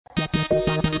Yeah.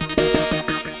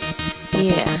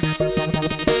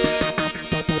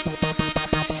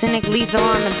 Cynic Lethal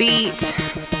on the beat.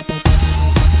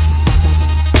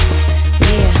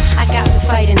 Yeah, I got the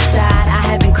fight inside. I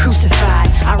have been crucified.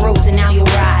 I rose and now you'll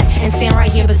ride and stand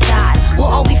right here beside. We'll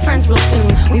all be friends real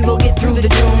soon. We will get through the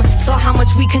doom. Saw how much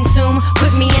we consume.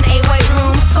 Put me in a white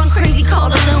room. Gone crazy,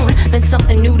 called a loon. Then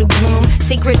something new to bloom.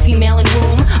 Sacred female in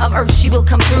womb of earth, she will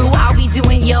come through. I'll be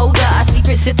doing yoga. A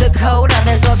secret sit the coda.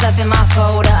 There's all up in my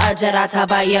folder. A Jedi taught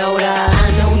by Yoda. I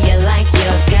know you like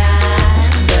your guy,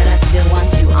 but I still want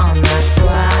you on my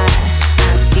squad.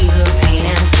 I see the pain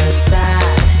and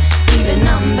facade. Even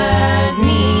numbers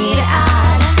need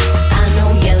odd. I know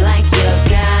you like your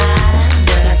guy,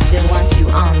 but I still want you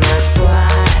on my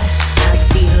squad. I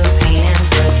see the pain and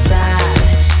facade.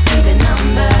 Even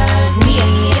numbers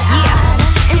need odd.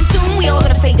 And soon we all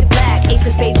gonna fade to black. Ace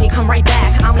of spades and you come right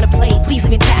back. I'm gonna play, please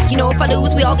leave me tack. You know if I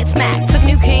lose, we all get smacked. Took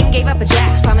new king, gave up a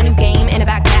jack. Found a new game in a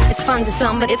backpack. It's fun to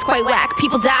some, but it's quite whack.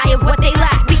 People die of what they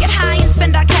lack. We get high and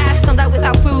spend our cash. Some die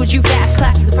without food, you fast.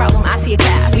 Class is a problem, I see a